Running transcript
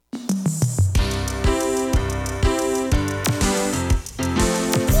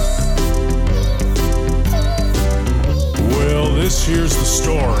here's the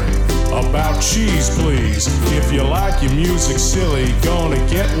story about Cheese Please. If you like your music silly, gonna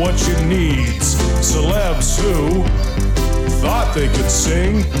get what you need. Celebs who thought they could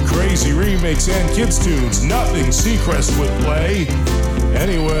sing crazy remakes and kids' tunes. Nothing Seacrest would play.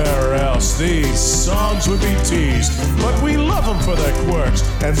 Anywhere else, these songs would be teased. But we love them for their quirks,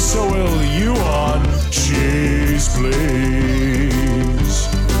 and so will you on Cheese Please.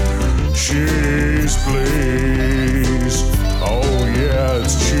 Cheese Please. Oh yeah,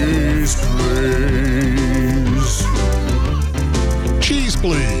 it's Cheese Please. Cheese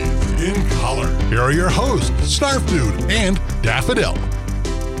Please. In color. Here are your hosts, Snarf Dude and Daffodil.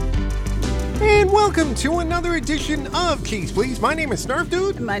 And welcome to another edition of Cheese Please. My name is Snarf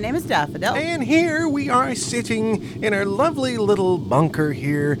Dude. My name is Daffodil. And here we are sitting in our lovely little bunker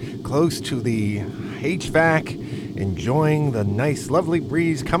here, close to the HVAC, enjoying the nice, lovely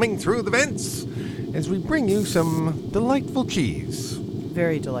breeze coming through the vents as we bring you some delightful cheese.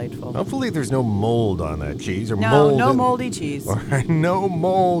 Very delightful. Hopefully there's no mold on that cheese. Or no moldy cheese. Or no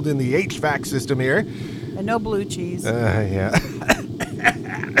mold in the HVAC system here. And no blue cheese. Yeah.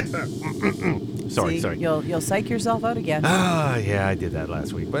 Sorry. You'll psych yourself out again. Yeah, I did that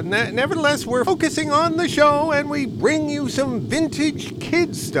last week. But nevertheless, we're focusing on the show, and we bring you some vintage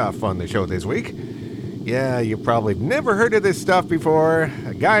kids stuff on the show this week. Yeah, you probably never heard of this stuff before.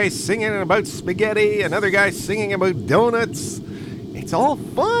 A guy singing about spaghetti, another guy singing about donuts. It's all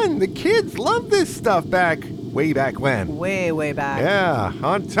fun. The kids love this stuff way back when. Way back. Yeah.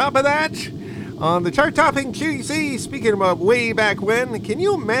 On top of that, on the chart-topping QC, speaking about way back when, can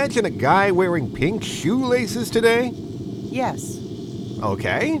you imagine a guy wearing pink shoelaces today? Yes.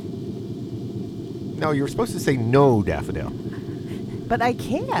 Okay. No, you were supposed to say no, Daffodil. But I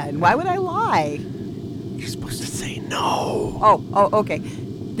can. Why would I lie? You're supposed to say no. Oh, okay.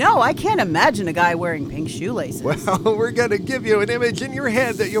 No, I can't imagine a guy wearing pink shoelaces. Well, we're going to give you an image in your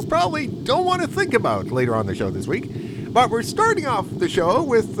head that you probably don't want to think about later on the show this week. But we're starting off the show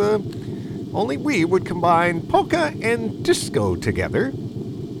with only we would combine polka and disco together.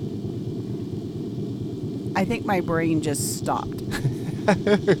 I think my brain just stopped.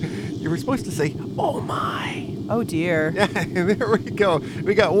 You were supposed to say, oh my. Oh dear. Yeah, there we go.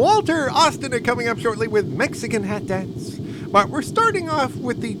 We got Walter Austin coming up shortly with Mexican Hat Dance. But we're starting off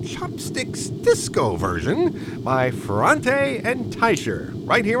with the Chopsticks Disco version by Ferrante and Teicher.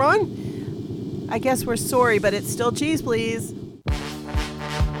 Right here on? I guess we're sorry, but it's still Cheese Please.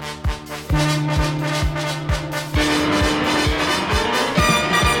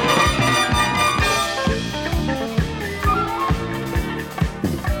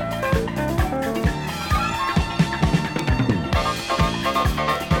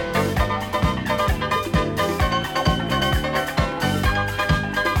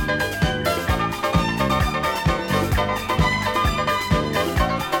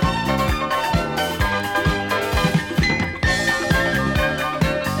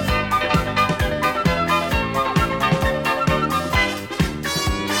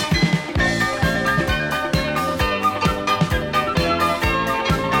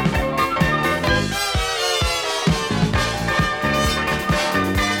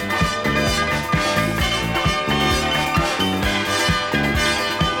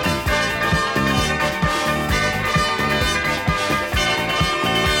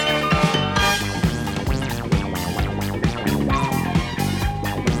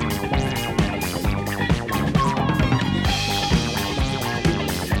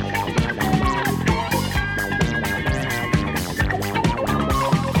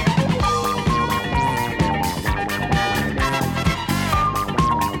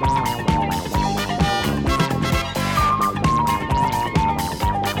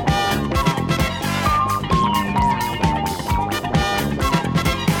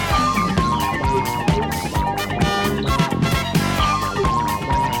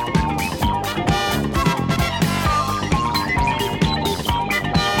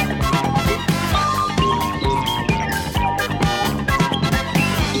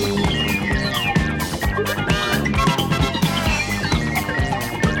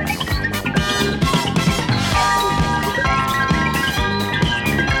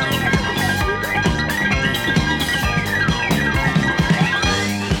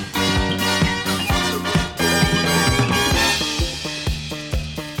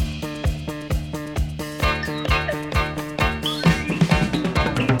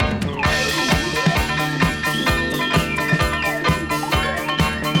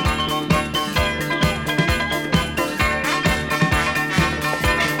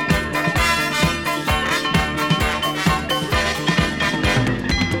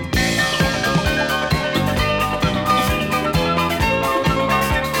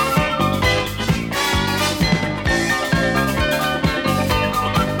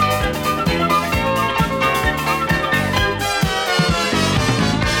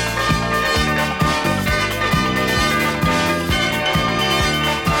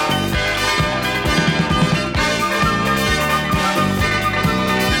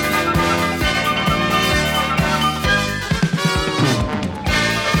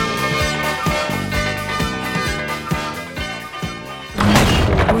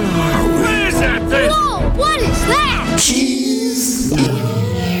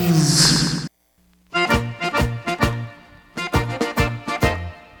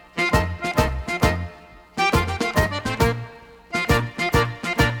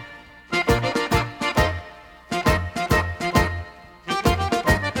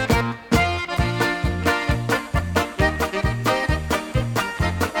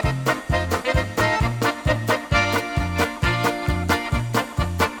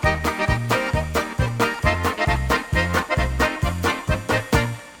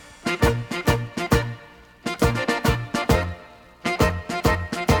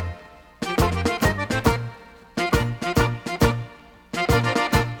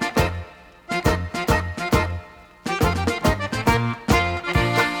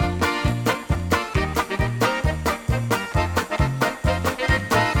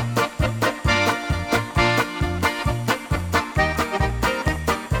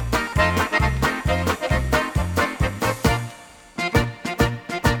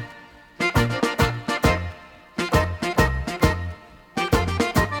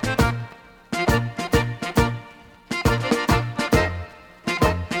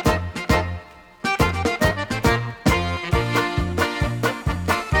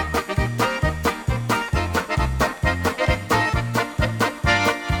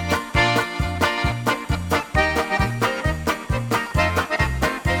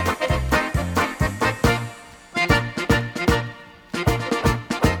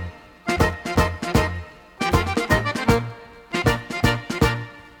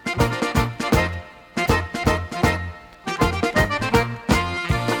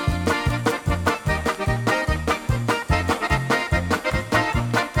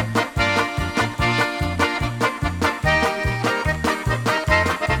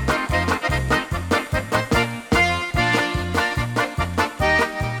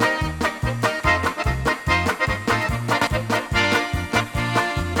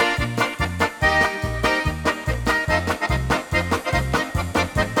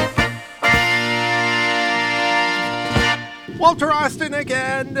 Walter Ostanek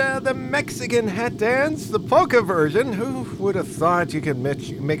and the Mexican hat dance, the polka version. Who would have thought you could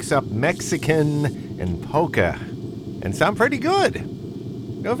mix up Mexican and polka and sound pretty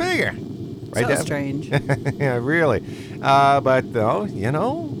good? Go figure. Right, So Deb? strange. Yeah, really. But though,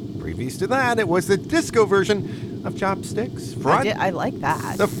 previous to that, it was the disco version of Chopsticks. I like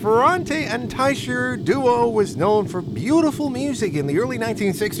that. The Ferrante and Teicher duo was known for beautiful music in the early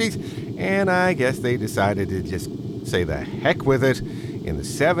 1960s, and I guess they decided to just say the heck with it in the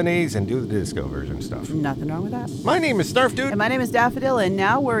 70s and do the disco version stuff. Nothing wrong with that. My name is Snarf Dude. And my name is Daffodil, and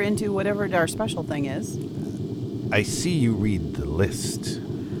now we're into whatever our special thing is. I see you read the list.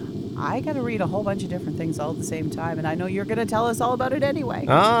 I got to read a whole bunch of different things all at the same time, and I know you're going to tell us all about it anyway.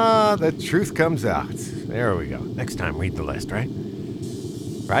 Ah, the truth comes out. There we go. Next time, read the list, right?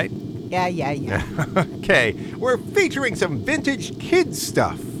 Right? Yeah. Okay, we're featuring some vintage kids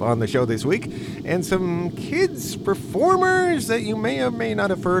stuff on the show this week, and some kids performers that you may or may not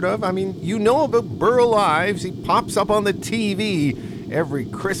have heard of. I mean, you know about Burl Ives. He pops up on the TV every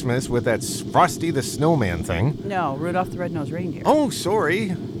Christmas with that Frosty the Snowman thing. No, Rudolph the Red-Nosed Reindeer. Oh, sorry.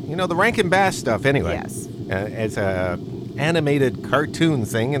 The Rankin Bass stuff anyway. Yes. It's a animated cartoon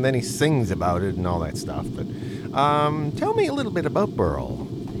thing, and then he sings about it and all that stuff. But tell me a little bit about Burl.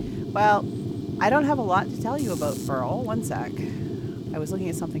 Well, I don't have a lot to tell you about Burl. One sec. I was looking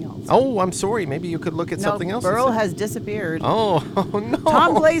at something else. Oh, I'm sorry. Maybe you could look at something else. Burl has disappeared. Oh, no.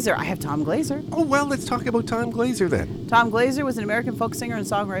 Tom Glazer. I have Tom Glazer. Oh, well, let's talk about Tom Glazer then. Tom Glazer was an American folk singer and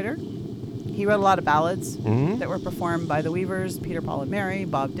songwriter. He wrote a lot of ballads that were performed by the Weavers, Peter, Paul, and Mary,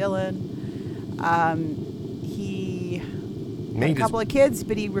 Bob Dylan. He had a couple of kids,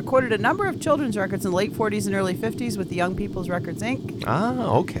 but he recorded a number of children's records in the late 40s and early 50s with the Young People's Records, Inc.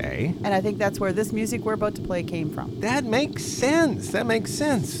 Ah, okay. And I think that's where this music we're about to play came from. That makes sense.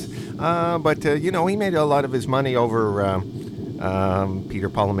 But he made a lot of his money over Peter,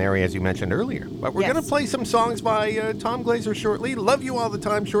 Paul, and Mary, as you mentioned earlier. But we're going to play some songs by Tom Glazer shortly. Love You All the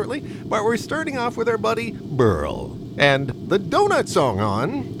Time shortly. But we're starting off with our buddy Burl and the Donut Song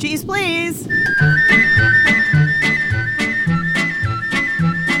on Cheese, please.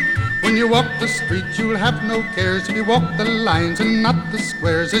 When you walk the street, you'll have no cares if you walk the lines and not the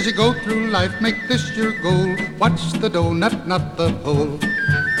squares. As you go through life, make this your goal. Watch the donut, not the pole.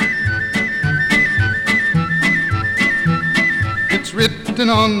 It's written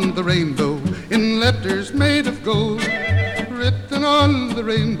on the rainbow in letters made of gold. Written on the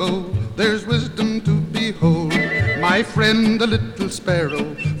rainbow, there's wisdom to behold. My friend, the little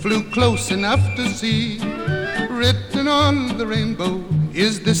sparrow, flew close enough to see. Written on the rainbow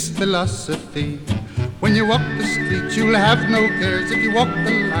is this philosophy. When you walk the streets, you'll have no cares if you walk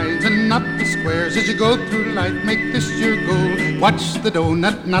the lines and not the squares. As you go through life, make this your goal. Watch the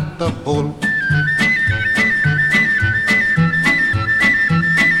donut, not the hole.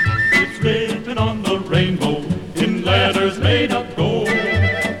 It's written on the rainbow in letters made of gold.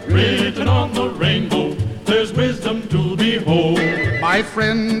 Written on the rainbow, there's wisdom to behold. My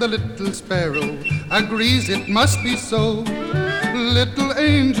friend, the little sparrow, agrees it must be so. Little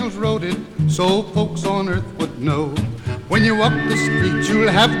angels wrote it so folks on earth would know. When you walk the streets, you'll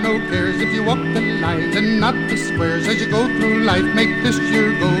have no cares if you walk the lines and not the squares. As you go through life, make this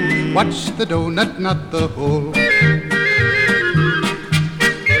your goal. Watch the donut, not the hole.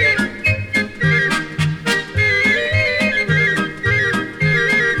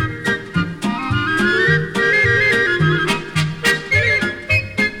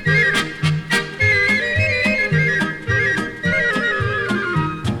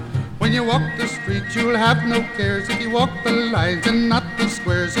 You'll have no cares if you walk the lines and not the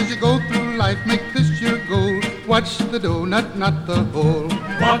squares. As you go through life, make this your goal. Watch the donut, not the hole.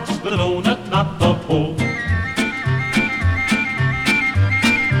 Watch the donut, not the hole.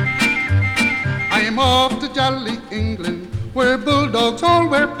 I am off to jolly England, where bulldogs all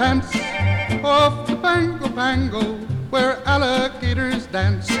wear pants. Off to Bango Bango, where alligators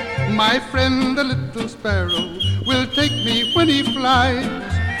dance. My friend the little sparrow will take me when he flies,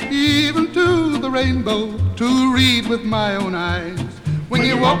 even to the rainbow, to read with my own eyes. When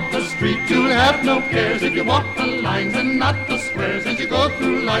you walk the street, you'll have no cares if you walk the lines and not the squares. As you go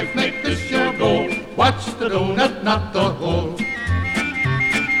through life, make this your goal. Watch the donut, not the hole.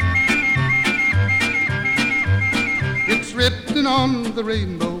 It's written on the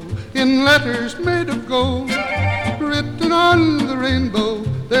rainbow in letters made of gold. Written on the rainbow,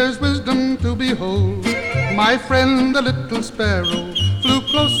 there's wisdom to behold. My friend the little sparrow flew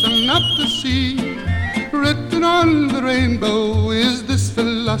close enough to see. Written on the rainbow is this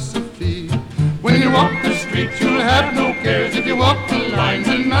philosophy. When you walk the street, you'll have no cares if you walk the lines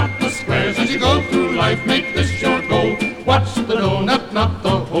and not the squares. As you go through life, make this your goal. Watch the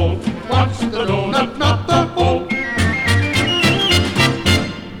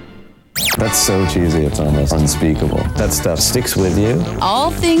That's so cheesy, it's almost unspeakable. That stuff sticks with you.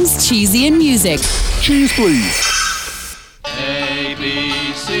 All things cheesy in music. Cheese, please. A,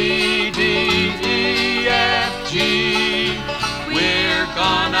 B, C, D, E, F, G. We're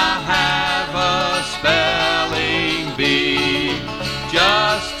gonna have a spelling bee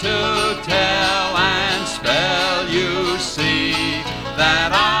just to tell and spell you see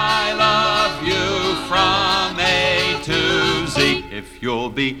that I love you from A to Z. If you'll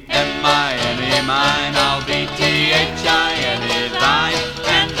be M-I-N-E mine, I'll be T-H-I-N-E thine,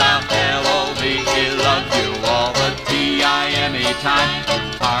 and I'll L-O-V-E love you all the T-I-M-E time. You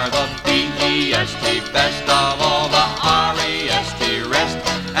are the B-E-S-T best of all the R-E-S-T rest,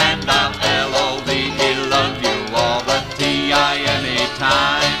 and I'll L-O-V-E love you all the T-I-M-E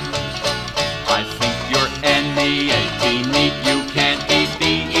time. I think you're N-E-A-T neat, you can't eat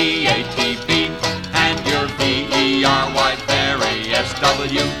B-E-A-T beat, and you're V-E-R-Y very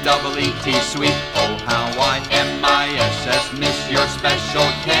S-W-E-E-T sweet. Oh, how I M-I-S-S miss your special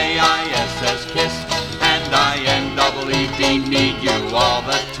K-I-S-S kiss, and I-N-E-E-D need you all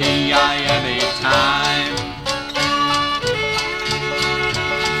the T-I-M-E time.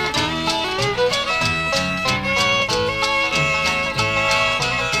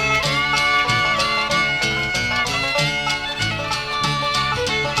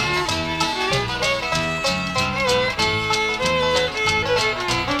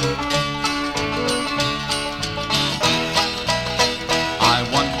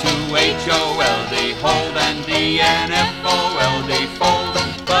 H-O-L-D, hold, and D-N-F-O-L-D, fold.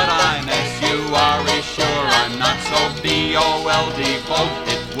 But I'm S-U-R-E, sure I'm not so B-O-L-D, fold.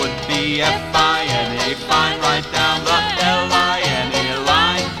 It would be F-I-N-E, fine, write down the L-I-N-E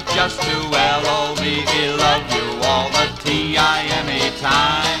line. Just to L-O-V-E, love you all the T-I-M-E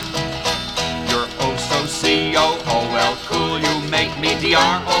time. You're O-so-C-O-O-L, cool, you make me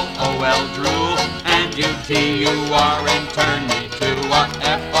D-R-O-O-L, drool. And you T-U-R-N, turn me to a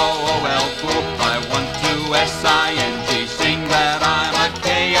F-O-O-L, fool. I want to S-I-N-G, sing that I'm a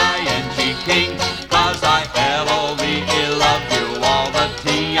K-I-N-G king, 'cause I L-O-V-E love you all the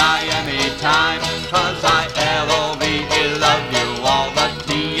T-I-M-E time, 'cause I L-O-V-E love you all the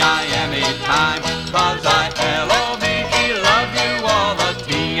T-I-M-E time, 'cause I L-O-V-E love you all the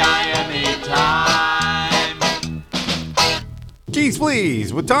T-I-M-E time. Cheese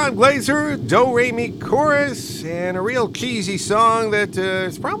Please with Tom Glazer, Do Re Mi chorus, and a real cheesy song that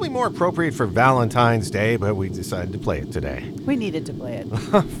is probably more appropriate for Valentine's Day, but we decided to play it today. We needed to play it.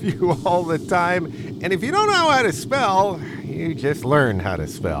 Love you all the time, and if you don't know how to spell, you just learn how to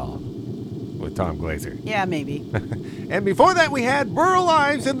spell with Tom Glazer. Yeah, maybe. And before that, we had Burl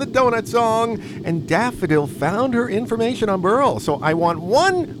Ives and the Donut Song, and Daffodil found her information on Burl. So I want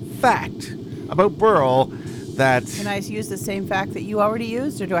one fact about Burl that... Can I use the same fact that you already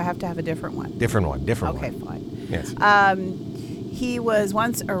used, or do I have to have a different one? Different one. Okay, fine. Yes. He was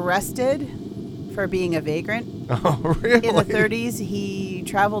once arrested for being a vagrant. Oh, really? In the 30s, he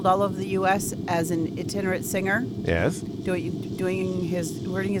traveled all over the U.S. as an itinerant singer. Yes.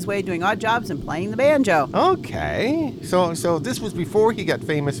 Wording his way, doing odd jobs and playing the banjo. Okay. So this was before he got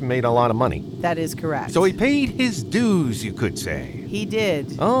famous and made a lot of money. That is correct. So he paid his dues, you could say. He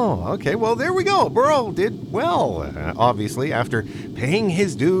did. Oh, okay. Well, there we go. Burl did well, obviously, after paying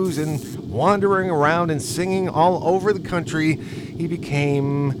his dues and wandering around and singing all over the country. He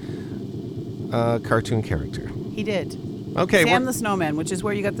became a cartoon character. He did. Okay. Sam the Snowman, which is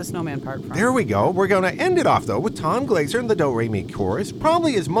where you got the snowman part from. There we go. We're going to end it off, though, with Tom Glazer and the Do Re Mi chorus.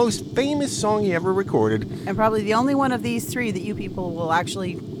 Probably his most famous song he ever recorded. And probably the only one of these three that you people will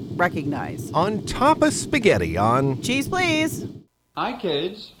actually recognize. On Top of Spaghetti on... Cheese, please. Hi,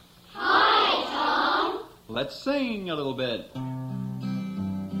 kids. Hi, Tom. Let's sing a little bit.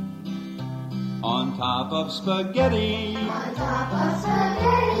 On top of spaghetti. On top of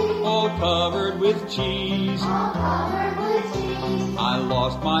spaghetti. All covered with cheese. All covered with cheese. I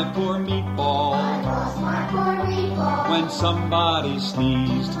lost my poor meatball. I lost my poor meatball. When somebody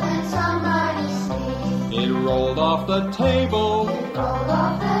sneezed. When somebody sneezed. It rolled off the table. It rolled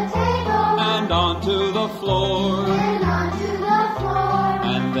off the table. And onto the floor. And onto the floor.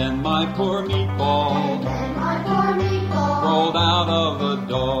 And then my poor meatball. And then my poor meatball. Rolled out of the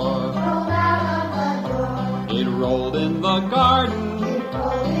door. Rolled out of the door. It rolled in the garden. It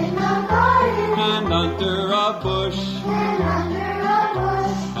rolled in the garden. And under a bush. And under a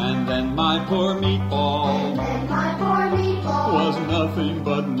bush. And then my poor meatball. And then my poor meatball. Was nothing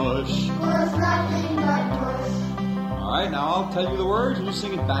but mush. Was nothing but mush. Alright, now I'll tell you the words and you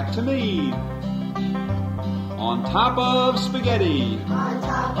sing it back to me. On top of spaghetti. On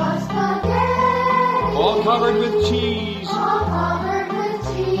top of spaghetti. All covered with cheese. All covered with cheese.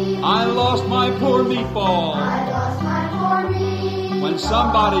 cheese. I lost my poor meatball. I lost my poor meat. When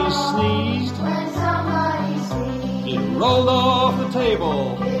somebody sneezed, When somebody sneezed, it rolled off the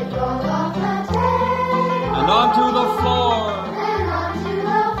table it rolled off the table and onto the floor. and onto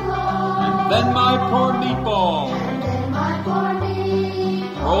the floor. And then my poor meatball And then my poor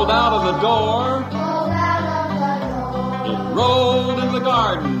meat rolled out of the door. rolled out of the door. It rolled in the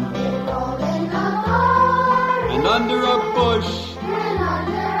garden It rolled in the garden and under a bush. and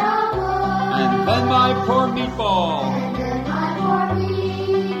under a bush. And then my poor meatball And then my poor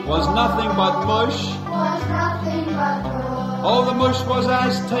meat was nothing but mush. was nothing but mush. Oh, the mush was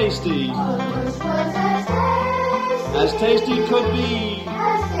as tasty The mush was as tasty could be.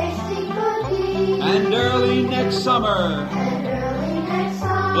 as tasty could be. And early next summer, And early next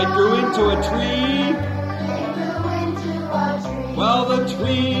summer, it grew into a tree. it grew into a tree. Well, the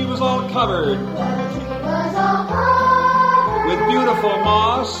tree was all covered The tree was all covered with beautiful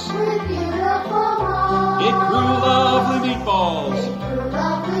moss. with beautiful moss. It grew lovely meatballs It grew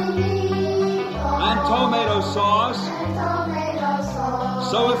lovely meatballs and tomato sauce. and tomato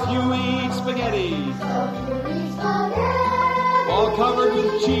sauce. So if you eat spaghetti So you eat spaghetti, all covered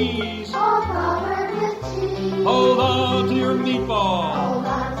with cheese, all covered with cheese. hold on to your meatball Hold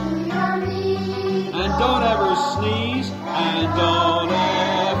on to your meat. and don't ever sneeze and don't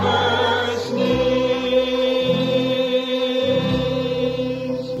ever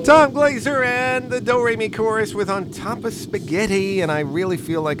sneeze. Tom Glazer and the Do Re Mi chorus with On Top of Spaghetti, and I really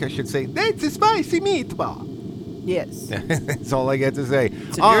feel like I should say, that's a spicy meatball. Yes. That's all I get to say.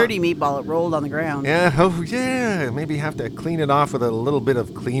 It's a dirty meatball. It rolled on the ground. Yeah, oh yeah. Maybe have to clean it off with a little bit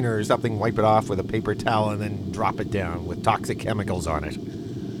of cleaner or something, wipe it off with a paper towel, and then drop it down with toxic chemicals on it.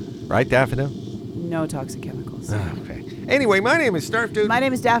 Right, Daffodil? No toxic chemicals. Okay. Anyway, my name is Snarf Dude. My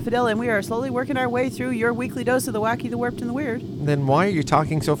name is Daffodil, and we are slowly working our way through your weekly dose of the wacky, the warped, and the weird. Then why are you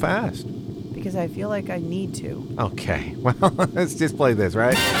talking so fast? Because I feel like I need to. Okay, well, let's just play this,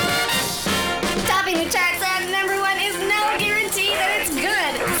 right? Topping the charts at number one is no guarantee that it's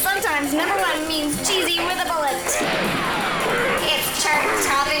good. Sometimes number one means cheesy with a bullet. It's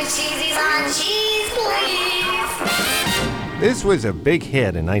chart-topping cheesies on Cheese Please. This was a big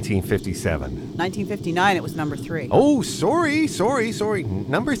hit in 1957. 1959, it was number 3. Oh, sorry.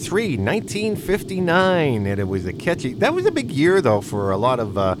 Number 3, 1959. And it was a catchy... That was a big year, though, for a lot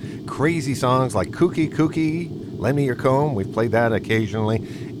of crazy songs like Kooky, Lend Me Your Comb. We've played that occasionally.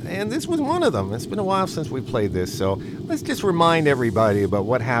 And this was one of them. It's been a while since we played this, so let's just remind everybody about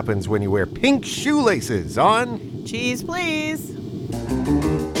what happens when you wear pink shoelaces on... Cheese Please.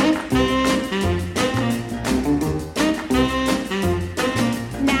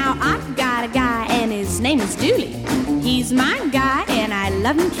 Now I've got a guy and his name is Dooley. He's my guy and I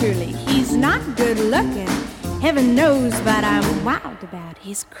love him truly. He's not good looking, heaven knows, but I'm wild about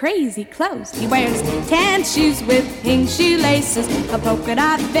his crazy clothes. He wears tan shoes with pink shoelaces, a polka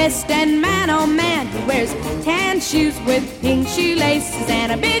dot vest, and man oh man, he wears tan shoes with pink shoelaces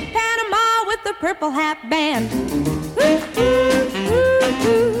and a big Panama with a purple hat band.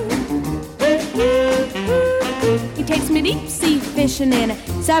 He takes me deep sea fishing in a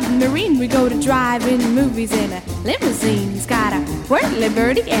submarine. We go to drive-in movies in a limousine. He's got a whirly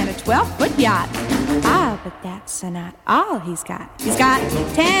birdie and a 12-foot yacht. Ah, but that's not all he's got. He's got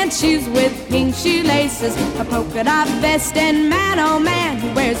tan shoes with pink shoelaces, a polka dot vest, and man oh man,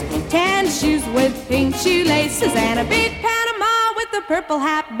 he wears tan shoes with pink shoelaces and a big Panama with a purple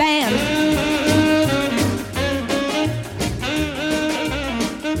hat band.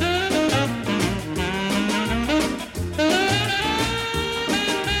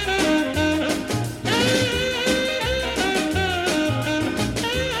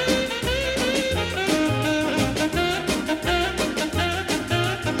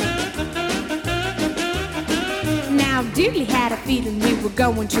 Dooley had a feeling we were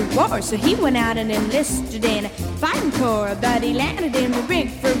going to war, so he went out and enlisted in a fighting corps. But he landed in the rig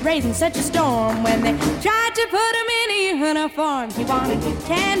for raising such a storm. When they tried to put him in a uniform, he wanted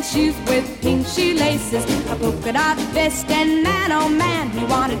tan shoes with pink shoelaces, a polka dot vest, and man oh man, he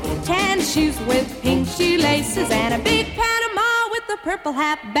wanted tan shoes with pink shoelaces and a big Panama with a purple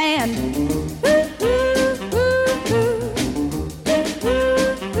hat band.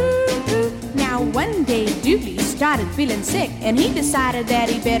 Now one day Dooley started feeling sick, and he decided that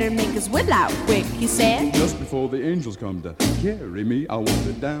he better make his will out quick. He said, just before the angels come to carry me, I want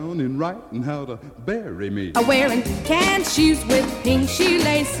it down in writing how to bury me. Wearing tan shoes with pink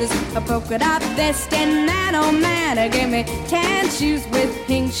shoelaces, a polka dot vest, and man oh man, gave me tan shoes with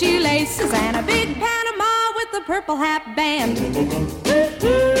pink shoelaces and a big Panama with a purple hat band.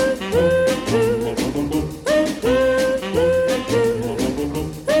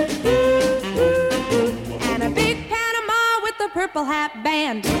 purple hat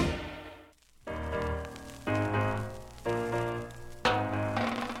band.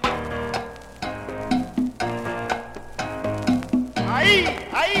 Ahí,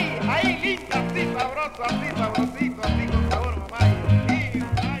 linda, así sabroso, así sabrosito, así con sabor, mamá.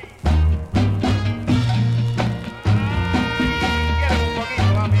 Ay, quiero un poquito,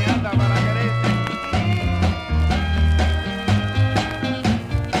 mami, anda para quererte.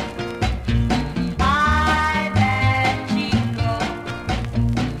 Ay, that Chico,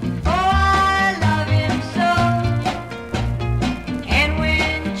 oh, I love him so. And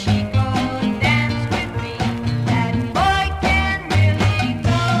when Chico dances with me, that boy can really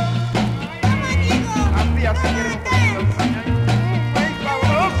go. Así, así quiero un poquito. Ay,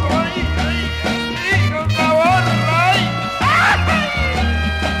 sabroso, ay, con sabor, ay.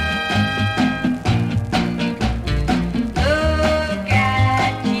 Look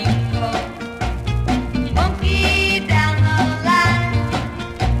at Chico, monkey down the line.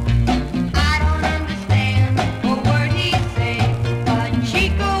 I don't understand a word he says, but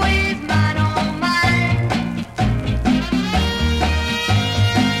Chico is mine, oh mine.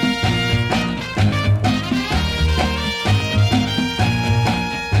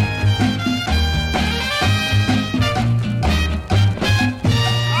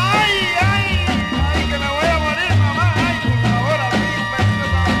 Ay, que me voy a morir, mamá. Ay, por favor, así, un besito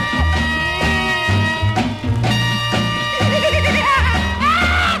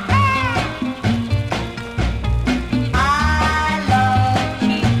I love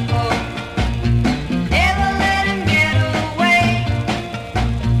Chico, never let him get away.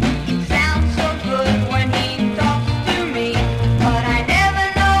 It sounds so good when he talks to me, but I never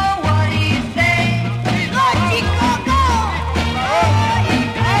know what he says. Go, Chico, go!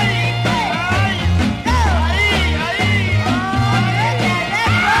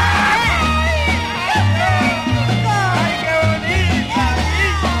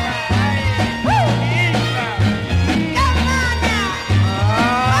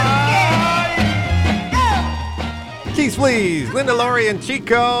 Keys Please, Linda Laurie and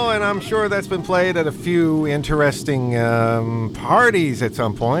Chico, and I'm sure that's been played at a few interesting parties at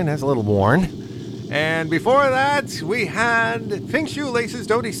some point. That's a little worn. And before that, we had Pink Shoelaces,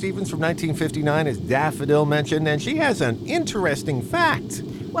 Dodie Stevens from 1959, as Daffodil mentioned, and she has an interesting fact.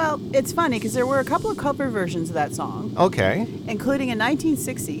 Well, it's funny because there were a couple of cover versions of that song, Okay. including in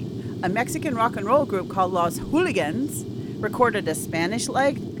 1960, a Mexican rock and roll group called Los Hooligans recorded a Spanish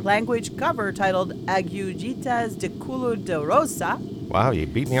language cover titled Agujitas de Culo de Rosa. Wow, you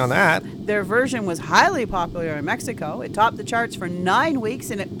beat me on that. Their version was highly popular in Mexico. It topped the charts for 9 weeks,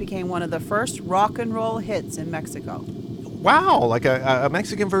 and it became one of the first rock and roll hits in Mexico. Wow, like a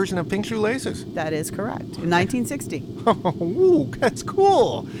Mexican version of Pink Shoelaces. That is correct. In 1960. Ooh, that's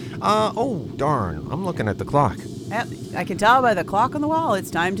cool. Oh, darn. I'm looking at the clock. Yep, I can tell by the clock on the wall.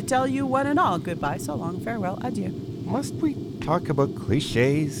 It's time to tell you one and all. Goodbye, so long, farewell, adieu. Must we talk about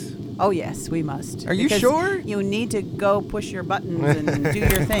cliches? Oh, yes, we must. Are you Because sure? You need to go push your buttons and do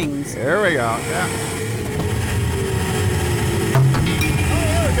your things. There we go. Yeah.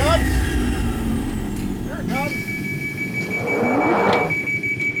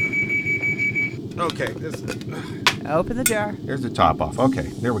 Okay, this. Open the jar. Here's the top off. Okay,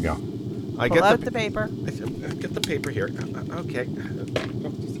 there we go. I Pull get out the paper. Get the paper here. Okay.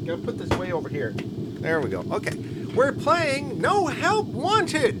 Just gotta put this way over here. There we go. Okay. We're playing No Help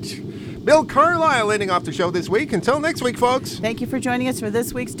Wanted. Bill Carlisle ending off the show this week. Until next week, folks. Thank you for joining us for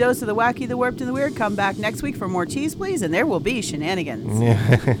this week's dose of the wacky, the warped, and the weird. Come back next week for more Cheese Please, and there will be shenanigans.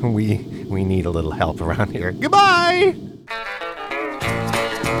 Yeah, we need a little help around here. Goodbye.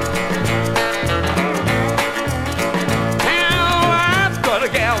 Got a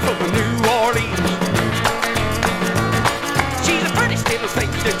gal from New Orleans. She's the prettiest little thing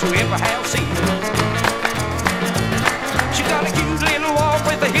that you ever have seen. She got a cute little walk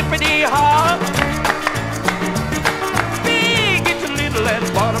with a hippity hop. Big, it's a little at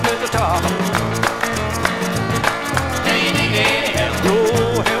the bottom at the top. Do you need any help? No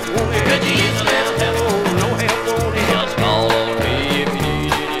help wanted. Could you use a little help? No help wanted. Just call on me if you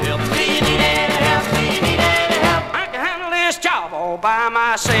need any help. Do you need any help? Do you need any help? I can handle this job all by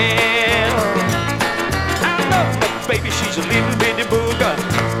myself. I love my baby, she's a little bitty booger.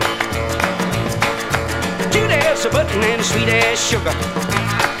 Cute as a button and sweet as sugar.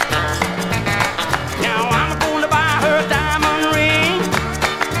 Now I'm gonna buy her a diamond ring.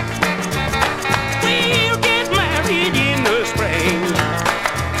 We'll get married in the spring.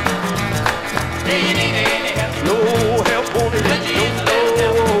 Do you need any help? No help wanted.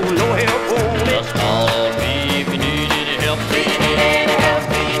 No help wanted. Just call on me if you need any help. Do you need any help?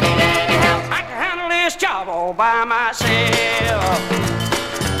 Do you need any help? I can handle this job all by myself.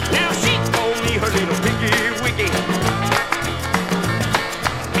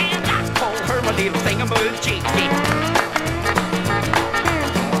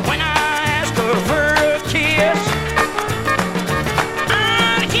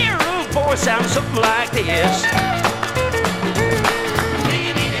 sounds something like this.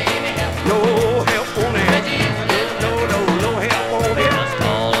 No help on it. No help on it. Just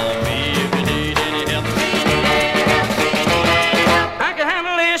call on me if you need any help. I can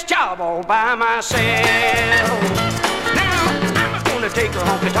handle this job all by myself. Now I'm gonna take her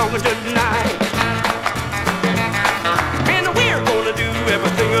honky-tonkin' tonight, and we're gonna do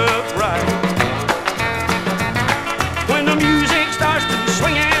everything upright. When the music starts to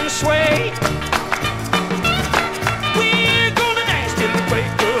swing and sway, we're gonna dance till the break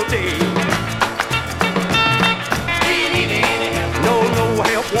of day. No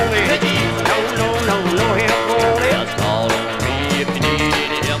help on it. No help on it. Just call on me if you need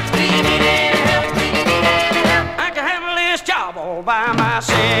any help. I can handle this job all by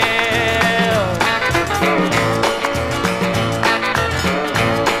myself.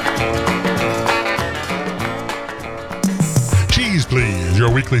 Cheese Please,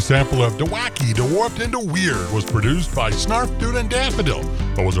 your weekly sample of DeWacky, DeWarped, and DeWeird was produced by Snarf Dude and Daffodil,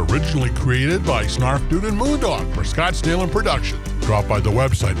 but was originally created by Snarf Dude and Moondog for Scottsdale and Production. Drop by the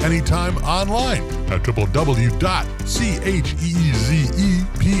website anytime online at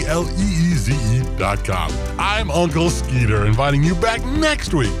www.cheezepleeze.com. I'm Uncle Skeeter, inviting you back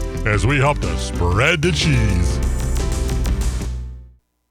next week as we help to spread the cheese.